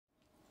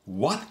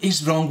What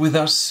is wrong with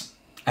us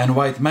and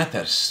why it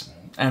matters?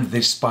 And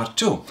this part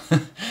too.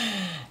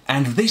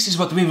 And this is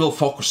what we will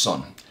focus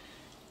on.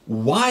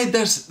 Why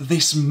does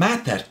this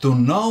matter to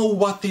know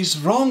what is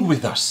wrong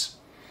with us?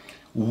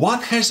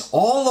 What has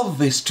all of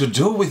this to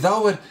do with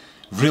our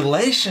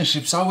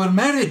relationships, our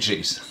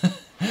marriages?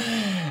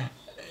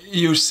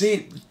 You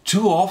see,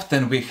 too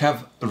often we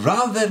have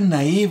rather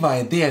naive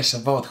ideas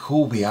about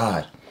who we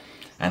are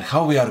and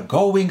how we are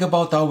going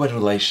about our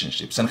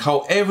relationships and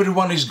how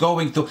everyone is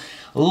going to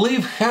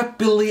live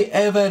happily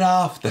ever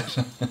after,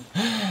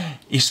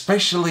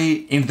 especially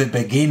in the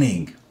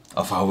beginning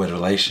of our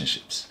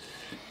relationships.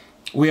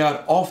 We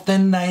are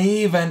often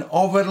naive and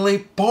overly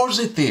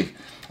positive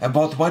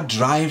about what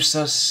drives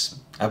us,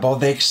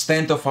 about the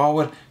extent of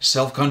our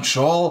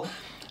self-control,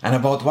 and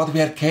about what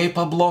we are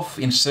capable of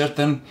in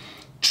certain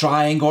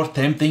trying or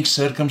tempting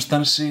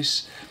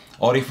circumstances,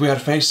 or if we are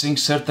facing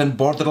certain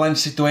borderline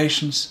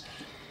situations,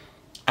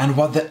 and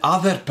what the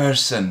other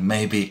person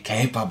may be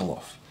capable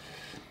of.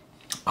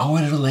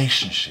 Our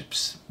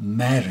relationships,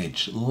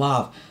 marriage,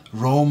 love,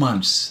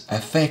 romance,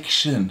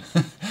 affection,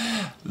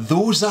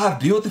 those are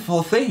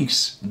beautiful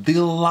things,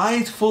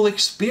 delightful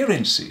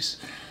experiences.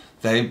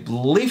 They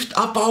lift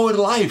up our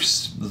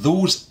lives.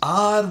 Those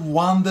are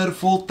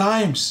wonderful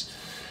times.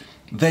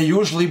 They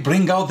usually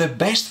bring out the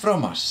best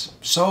from us.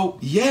 So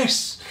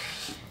yes,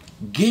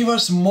 give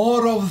us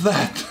more of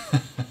that.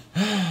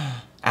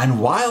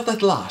 And while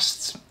that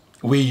lasts,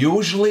 we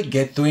usually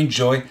get to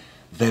enjoy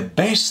the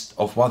best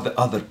of what the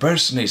other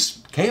person is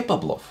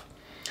capable of.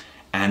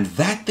 And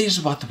that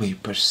is what we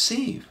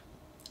perceive,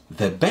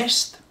 the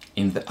best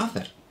in the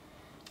other.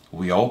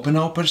 We open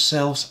up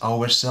ourselves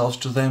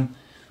to them,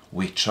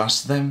 we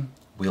trust them,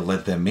 we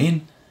let them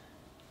in,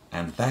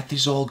 and that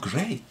is all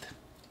great.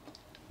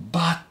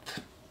 But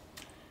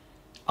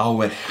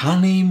our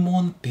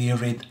honeymoon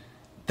period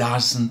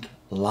doesn't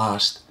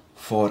last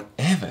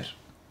forever.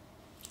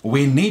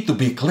 We need to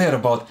be clear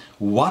about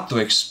what to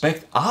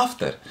expect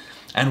after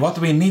and what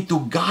we need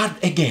to guard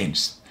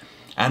against.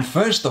 And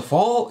first of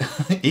all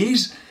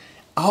is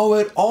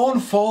our own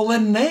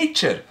fallen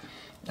nature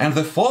and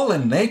the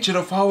fallen nature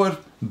of our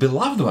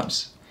beloved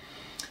ones.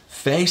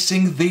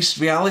 Facing this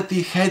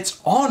reality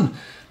heads on,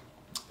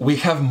 we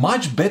have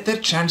much better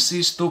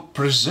chances to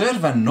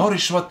preserve and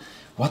nourish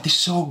what is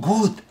so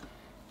good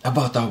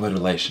about our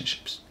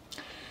relationships.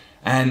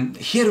 And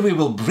here we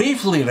will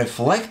briefly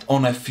reflect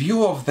on a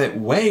few of the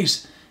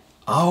ways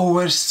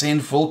our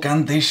sinful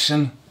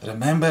condition,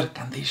 remember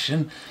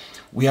condition,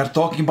 we are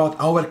talking about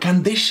our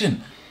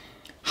condition,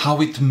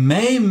 how it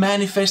may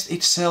manifest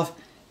itself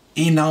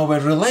in our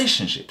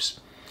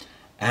relationships.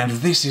 And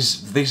this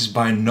is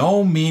by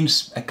no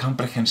means a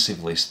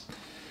comprehensive list.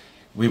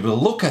 We will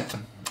look at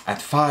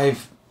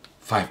five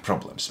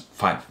problems,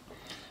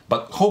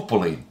 but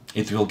hopefully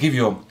it will give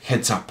you a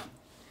heads up.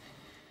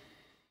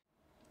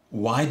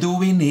 Why do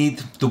we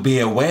need to be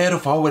aware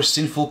of our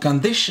sinful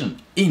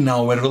condition in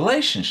our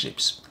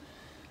relationships?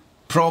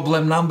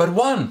 Problem number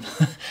one,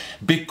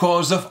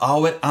 because of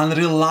our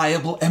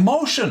unreliable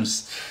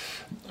emotions.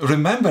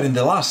 Remember, in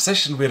the last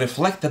session we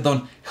reflected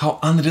on how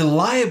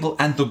unreliable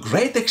and to a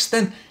great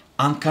extent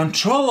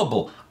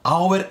uncontrollable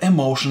our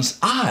emotions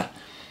are.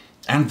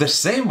 And the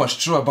same was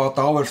true about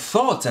our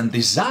thoughts and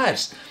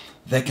desires.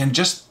 They can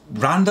just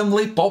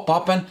randomly pop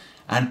up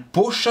and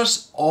push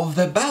us off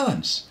the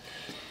balance.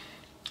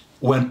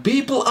 When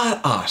people are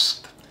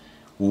asked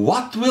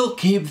what will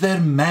keep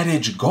their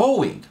marriage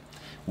going,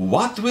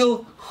 what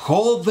will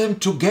hold them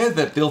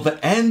together till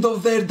the end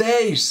of their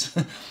days,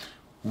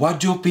 what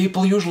do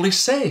people usually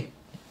say?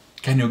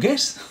 Can you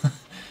guess?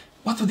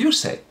 What would you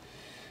say?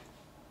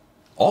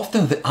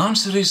 Often the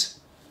answer is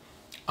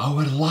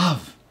our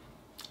love,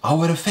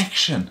 our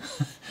affection.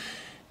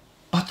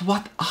 But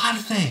what are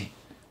they?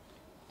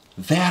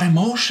 They are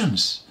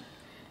emotions,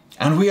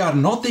 and we are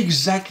not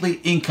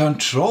exactly in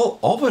control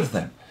over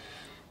them.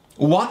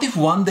 What if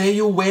one day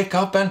you wake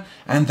up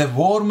and the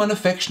warm and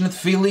affectionate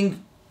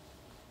feeling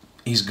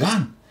is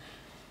gone?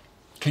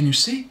 Can you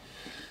see?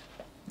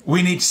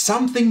 We need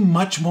something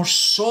much more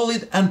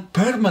solid and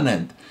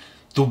permanent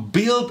to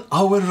build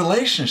our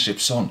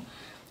relationships on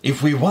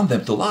if we want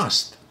them to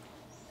last.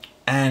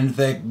 And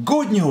the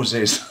good news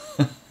is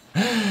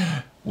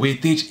we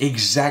teach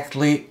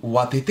exactly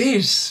what it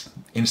is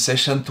in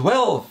session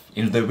 12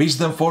 in the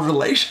Wisdom for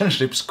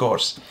Relationships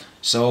course.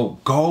 So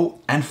go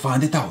and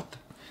find it out.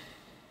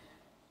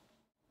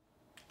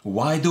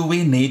 Why do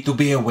we need to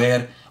be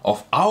aware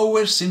of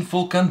our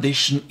sinful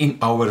condition in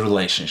our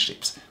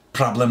relationships?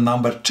 Problem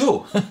number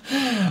two,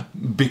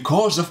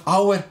 because of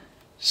our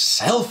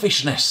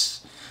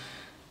selfishness.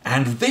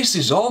 And this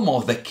is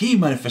almost the key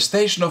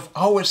manifestation of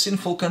our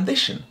sinful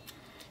condition.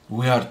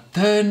 We are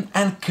turned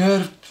and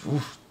curved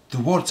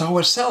towards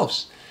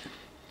ourselves.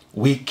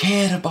 We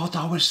care about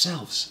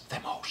ourselves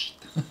the most.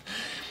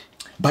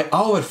 By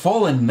our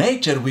fallen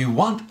nature, we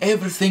want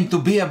everything to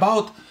be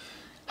about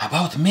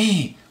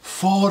me,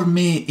 for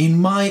me,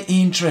 in my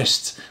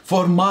interests,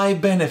 for my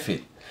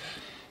benefit.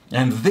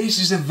 And this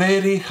is a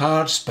very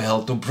hard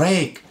spell to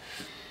break.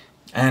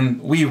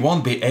 and we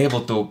won't be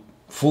able to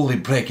fully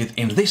break it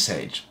in this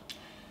age.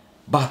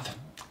 But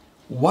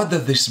what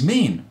does this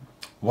mean?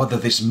 What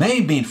does this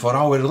may mean for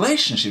our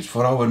relationships,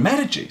 for our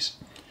marriages?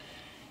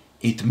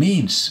 It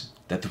means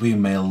that we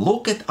may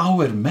look at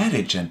our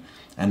marriage and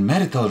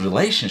marital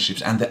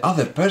relationships and the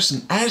other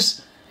person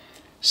as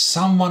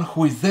someone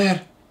who is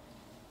there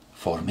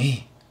for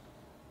me,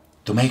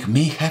 to make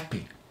me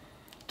happy,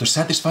 to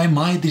satisfy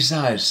my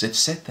desires,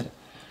 etc.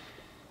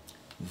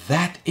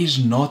 That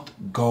is not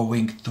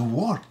going to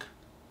work.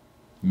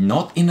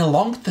 Not in a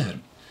long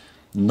term.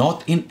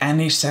 Not in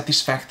any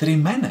satisfactory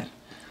manner.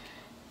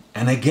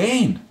 And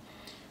again,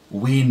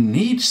 we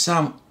need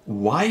some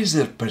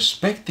wiser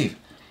perspective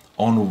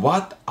on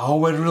what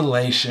our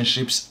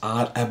relationships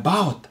are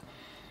about.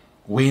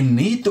 We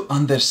need to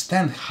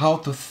understand how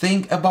to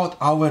think about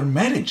our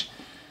marriage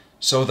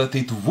so that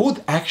it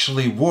would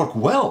actually work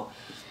well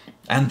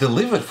and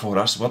deliver for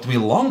us what we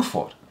long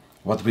for,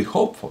 what we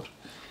hope for.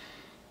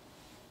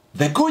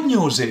 The good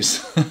news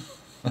is,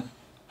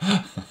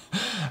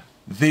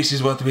 this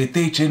is what we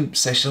teach in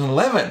session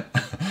 11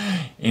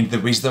 in the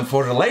Wisdom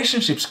for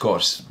Relationships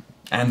course,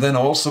 and then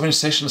also in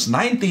sessions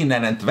 19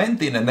 and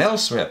 20 and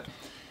elsewhere.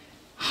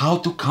 How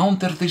to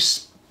counter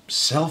this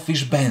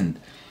selfish bend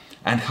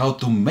and how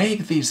to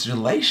make these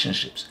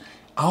relationships,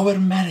 our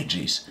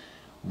marriages,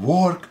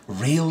 work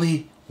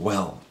really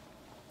well.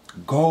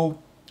 Go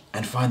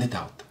and find it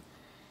out.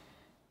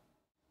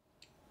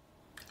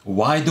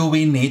 Why do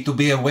we need to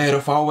be aware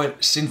of our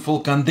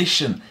sinful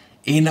condition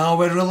in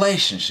our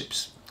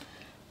relationships?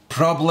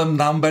 Problem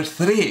number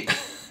 3.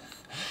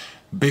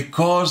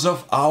 Because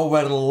of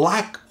our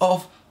lack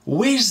of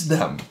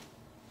wisdom.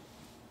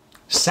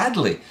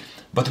 Sadly,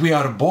 but we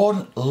are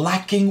born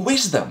lacking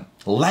wisdom,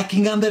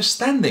 lacking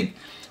understanding.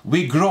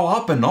 We grow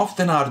up and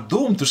often are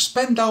doomed to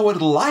spend our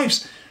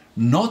lives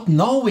not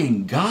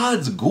knowing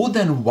God's good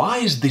and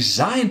wise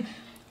design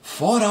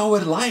for our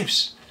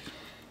lives.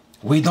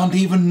 We don't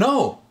even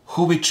know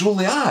who we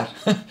truly are.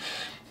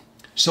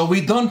 So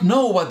we don't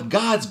know what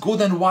God's good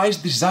and wise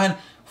design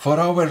for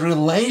our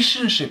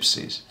relationships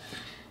is.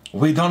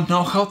 We don't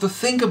know how to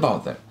think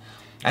about them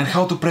and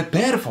how to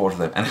prepare for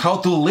them and how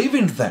to live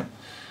in them.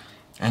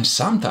 And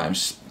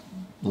sometimes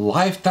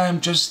lifetime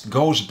just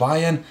goes by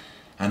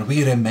and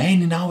we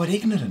remain in our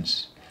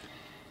ignorance.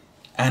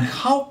 And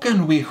how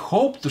can we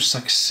hope to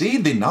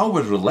succeed in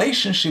our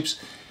relationships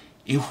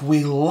if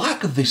we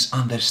lack this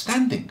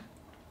understanding?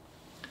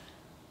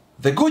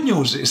 The good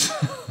news is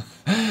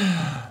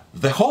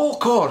the whole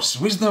course,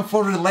 Wisdom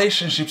for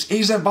Relationships,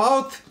 is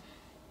about,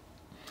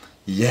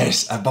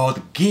 yes,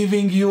 about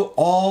giving you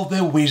all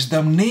the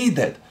wisdom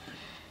needed.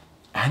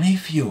 And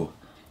if you,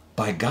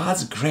 by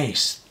God's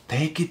grace,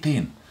 take it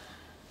in,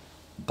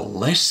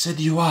 blessed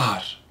you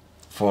are,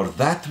 for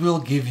that will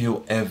give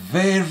you a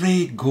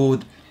very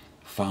good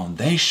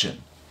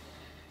foundation.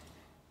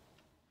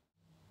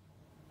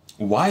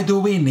 Why do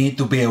we need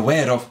to be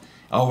aware of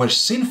our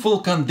sinful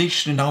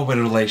condition in our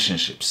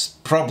relationships?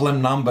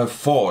 Problem number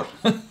 4.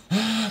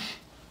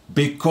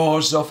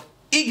 Because of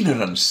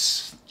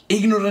ignorance.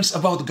 Ignorance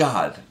about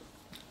God.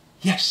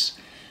 Yes,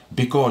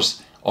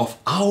 because of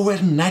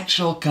our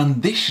natural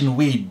condition,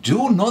 we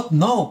do not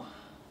know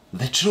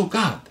the true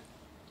God.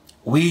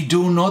 We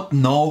do not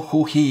know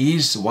who He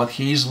is, what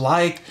He is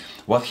like,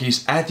 what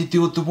His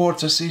attitude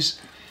towards us is,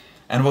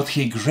 and what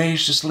He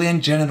graciously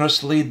and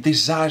generously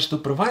desires to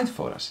provide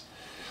for us.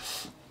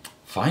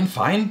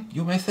 Fine,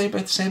 you may say,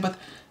 but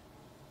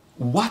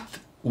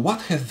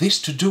what has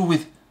this to do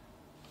with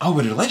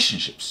our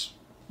relationships,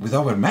 with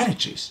our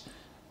marriages?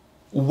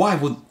 Why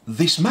would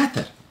this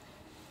matter?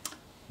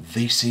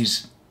 This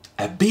is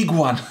a big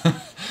one.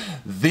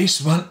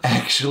 This one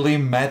actually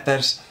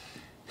matters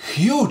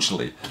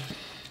hugely.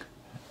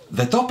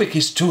 The topic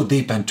is too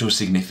deep and too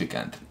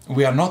significant.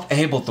 We are not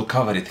able to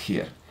cover it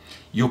here.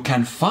 You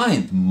can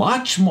find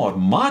much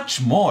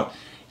more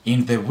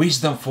in the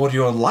Wisdom for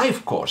Your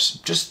Life course.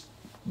 Just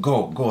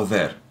go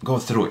there, go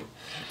through it.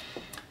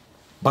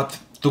 But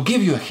to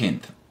give you a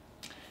hint,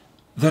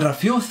 there are a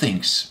few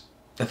things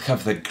that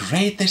have the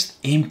greatest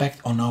impact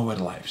on our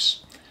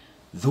lives.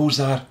 Those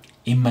are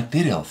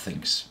immaterial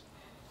things,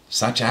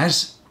 such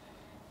as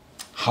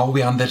how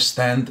we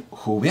understand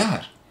who we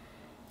are,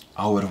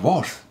 our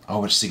worth,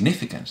 our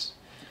significance,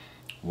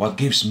 what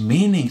gives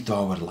meaning to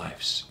our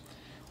lives,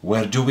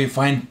 where do we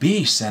find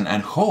peace and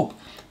hope,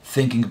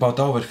 thinking about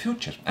our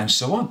future, and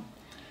so on.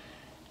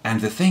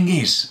 And the thing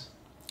is,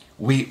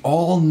 we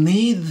all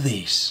need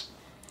these.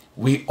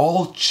 We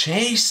all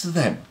chase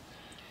them.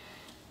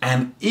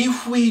 And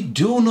if we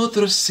do not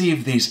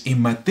receive these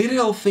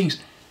immaterial things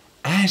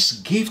as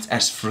gifts,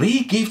 as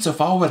free gifts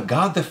of our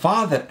God the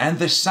Father and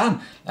the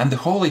Son and the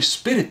Holy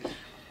Spirit,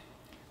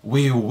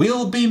 we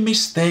will be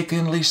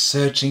mistakenly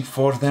searching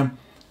for them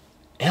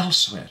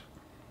elsewhere.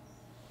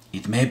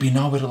 It may be in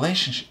our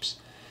relationships.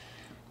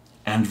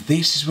 And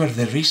this is where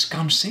the risk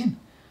comes in.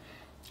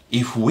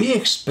 If we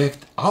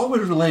expect our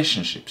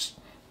relationships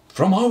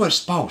from our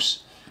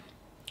spouse,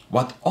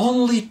 what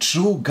only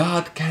true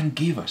God can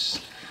give us,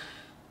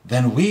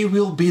 then we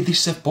will be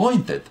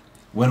disappointed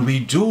when we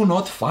do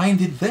not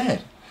find it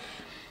there.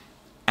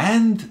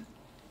 And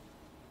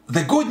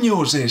the good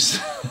news is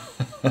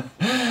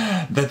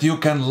that you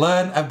can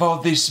learn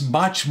about this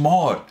much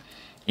more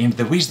in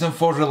the Wisdom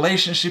for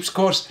Relationships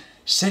course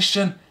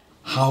session,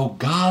 How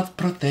God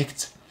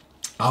Protects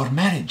Our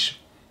Marriage.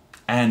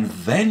 And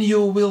then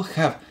you will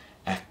have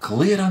a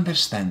clear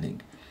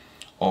understanding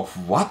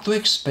of what to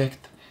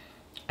expect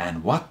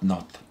and what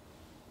not.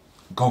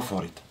 Go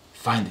for it.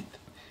 Find it.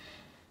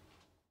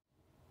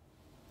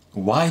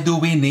 Why do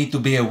we need to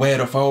be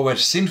aware of our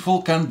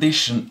sinful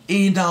condition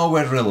in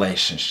our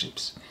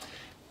relationships?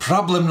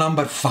 Problem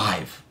number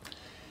 5.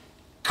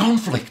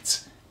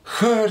 Conflicts,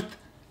 hurt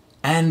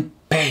and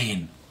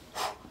pain.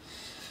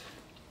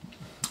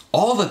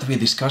 All that we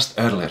discussed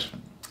earlier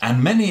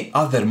and many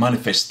other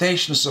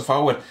manifestations of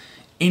our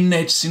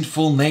innate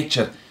sinful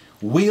nature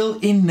will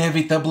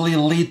inevitably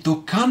lead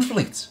to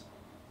conflicts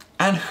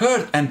and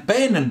hurt and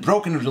pain and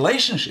broken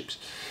relationships.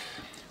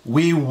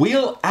 We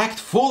will act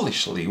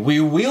foolishly, we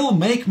will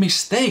make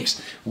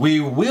mistakes, we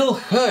will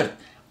hurt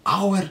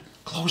our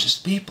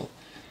closest people,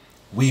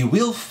 we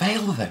will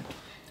fail them,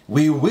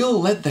 we will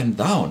let them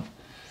down,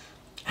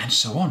 and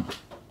so on.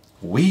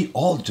 We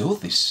all do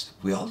this,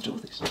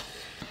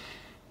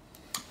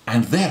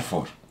 And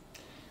therefore,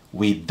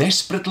 we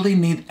desperately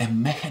need a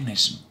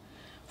mechanism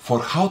for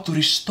how to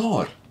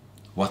restore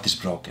what is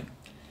broken,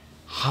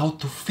 how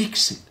to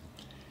fix it,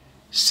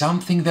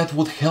 something that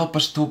would help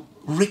us to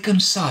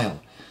reconcile,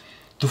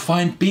 to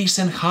find peace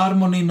and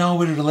harmony in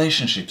our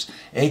relationships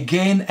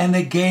again and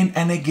again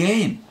and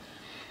again.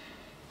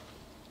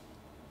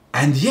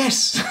 And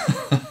yes,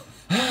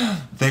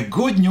 the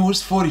good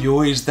news for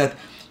you is that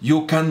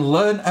you can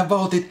learn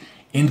about it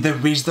in the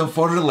Wisdom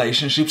for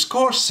Relationships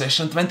course,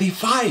 session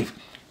 25,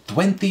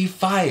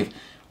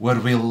 where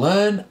we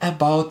learn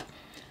about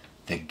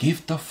the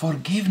gift of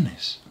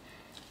forgiveness,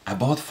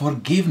 about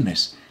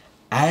forgiveness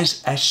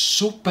as a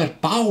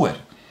superpower,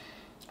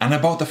 and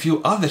about a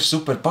few other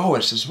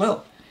superpowers as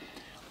well.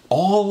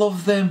 All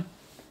of them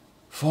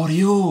for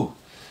you.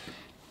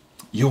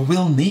 You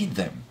will need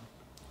them.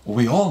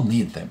 We all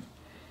need them.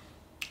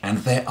 And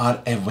they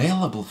are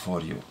available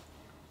for you.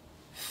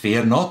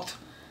 Fear not.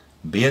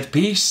 Be at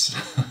peace.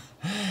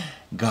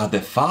 God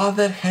the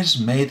Father has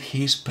made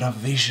His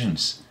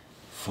provisions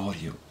for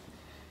you.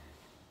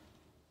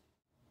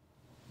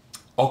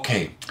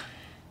 Okay,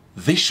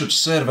 this should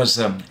serve as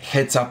a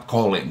heads-up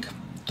calling,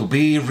 to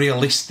be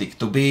realistic,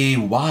 to be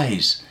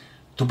wise,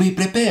 to be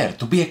prepared,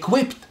 to be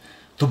equipped,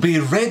 to be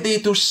ready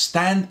to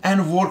stand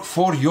and work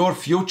for your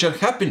future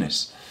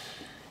happiness.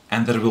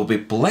 And there will be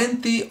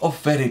plenty of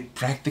very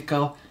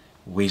practical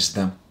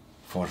wisdom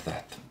for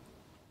that.